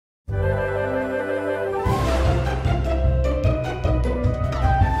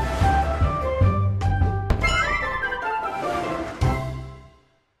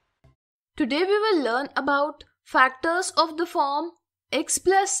Today we will learn about factors of the form x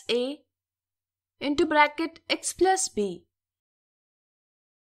plus a into bracket x plus b.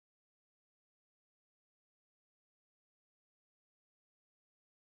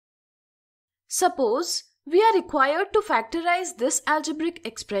 Suppose we are required to factorize this algebraic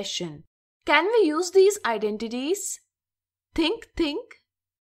expression. Can we use these identities? Think.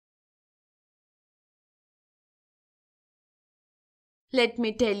 Let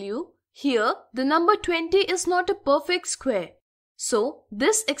me tell you, here the number 20 is not a perfect square. So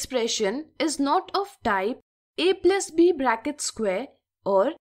this expression is not of type a plus b bracket square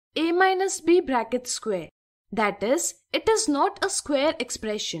or a minus b bracket square. That is, it is not a square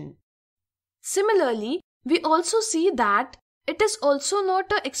expression. Similarly, we also see that it is also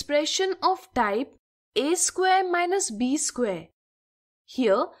not an expression of type a square minus b square.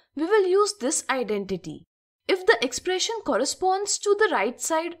 Here we will use this identity. If the expression corresponds to the right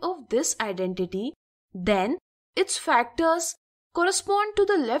side of this identity, then its factors correspond to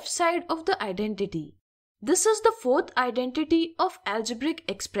the left side of the identity. This is the fourth identity of algebraic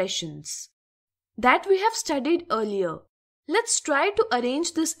expressions that we have studied earlier. Let's try to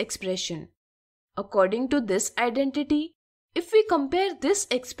arrange this expression. According to this identity, if we compare this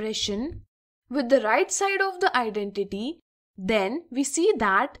expression with the right side of the identity, then we see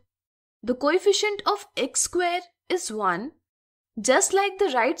that the coefficient of x square is 1, just like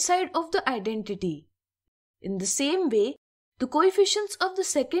the right side of the identity. In the same way, the coefficients of the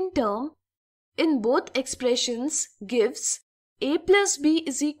second term in both expressions gives a plus b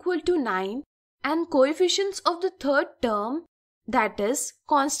is equal to 9, and coefficients of the third term, that is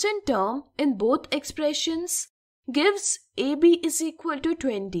constant term in both expressions, gives ab is equal to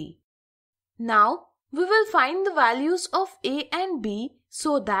 20. Now we will find the values of a and b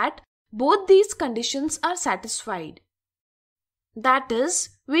so that both these conditions are satisfied. That is,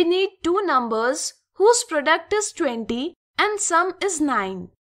 we need two numbers whose product is 20 and sum is 9.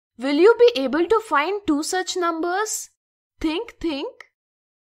 Will you be able to find two such numbers? Think.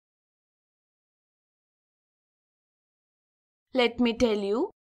 Let me tell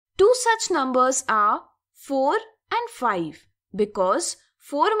you, two such numbers are 4 and 5 because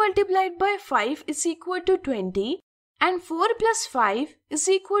 4 multiplied by 5 is equal to 20 and 4 plus 5 is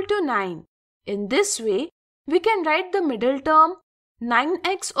equal to 9. In this way, we can write the middle term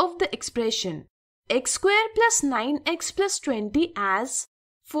 9x of the expression x square plus 9x plus 20 as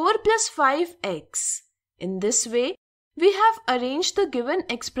 4 plus 5x. In this way, we have arranged the given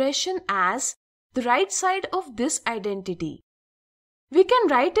expression as the right side of this identity. We can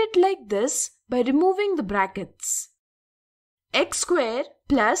write it like this by removing the brackets. X square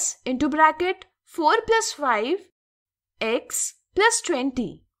plus into bracket 4 plus 5 x plus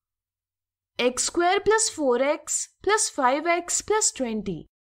 20. X square plus 4x plus 5x plus 20.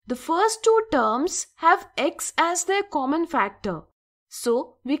 The first two terms have x as their common factor.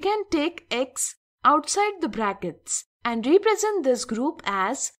 So we can take x outside the brackets and represent this group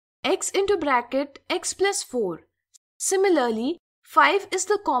as x into bracket x plus 4. Similarly, 5 is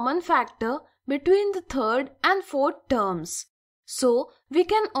the common factor between the third and fourth terms. So we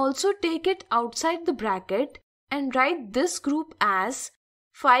can also take it outside the bracket and write this group as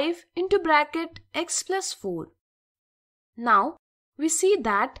 5 into bracket x plus 4. Now we see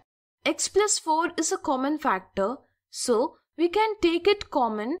that x plus 4 is a common factor, so we can take it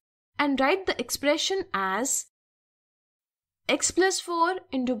common and write the expression as x plus 4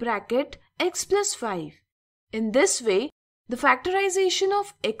 into bracket x plus 5. In this way, the factorization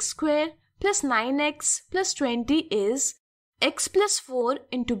of x square plus 9x plus 20 is x plus 4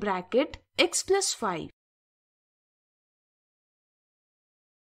 into bracket x plus 5.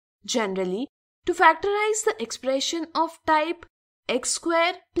 Generally, to factorize the expression of type x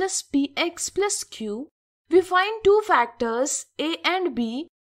square plus bx plus q, we find two factors a and b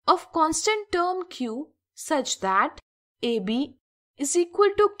of constant term q such that ab is equal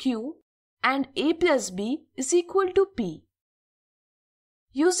to q and a plus b is equal to p,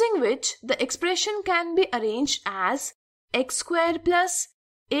 using which the expression can be arranged as x square plus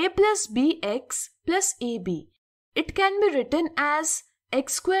a plus bx plus ab. It can be written as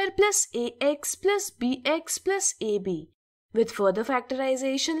x square plus ax plus bx plus ab. With further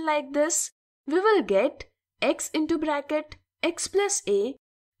factorization like this, we will get x into bracket x plus a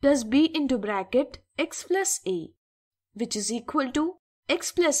plus b into bracket x plus a, which is equal to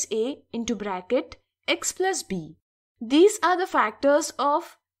x plus a into bracket x plus b. These are the factors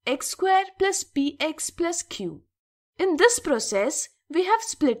of x square plus bx plus q. In this process, we have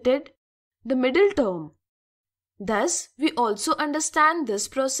splitted the middle term. Thus, we also understand this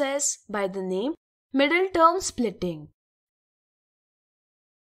process by the name middle term splitting.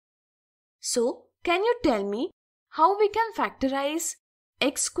 So, can you tell me how we can factorize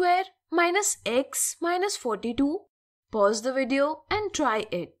x square minus x minus 42? Pause the video and try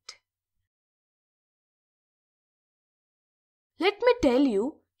it. Let me tell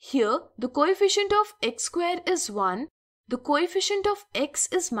you, here the coefficient of x square is 1, the coefficient of x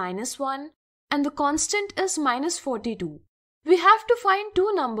is minus 1 and the constant is minus 42. We have to find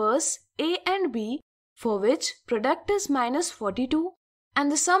two numbers a and b for which product is minus 42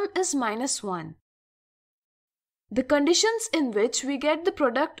 and the sum is minus 1. The conditions in which we get the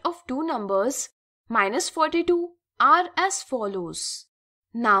product of two numbers minus 42 are as follows.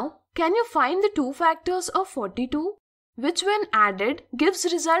 Now, can you find the two factors of 42? Which when added gives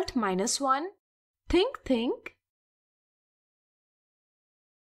result minus 1? Think.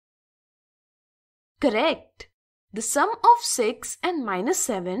 Correct. The sum of 6 and minus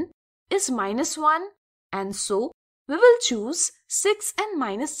 7 is minus 1 and so we will choose 6 and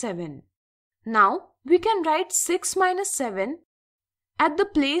minus 7. Now we can write 6 minus 7 at the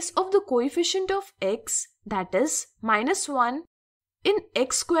place of the coefficient of x, that is minus 1, in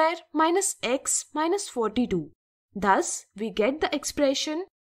x square minus x minus 42. Thus, we get the expression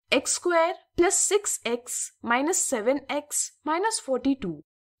x square plus 6x minus 7x minus 42.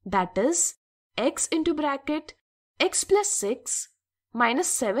 That is x into bracket x plus 6 minus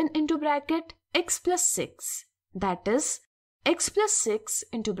 7 into bracket x plus 6. That is x plus 6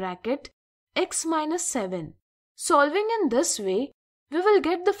 into bracket x minus 7. Solving in this way, we will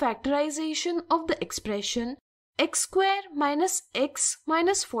get the factorization of the expression x square minus x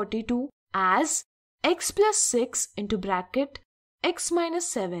minus 42 as x plus 6 into bracket x minus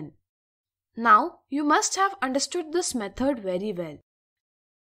 7. Now, you must have understood this method very well.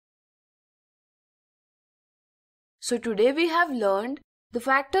 So today we have learned the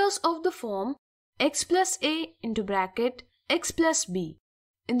factors of the form x plus a into bracket x plus b.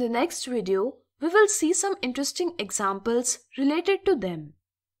 In the next video, we will see some interesting examples related to them.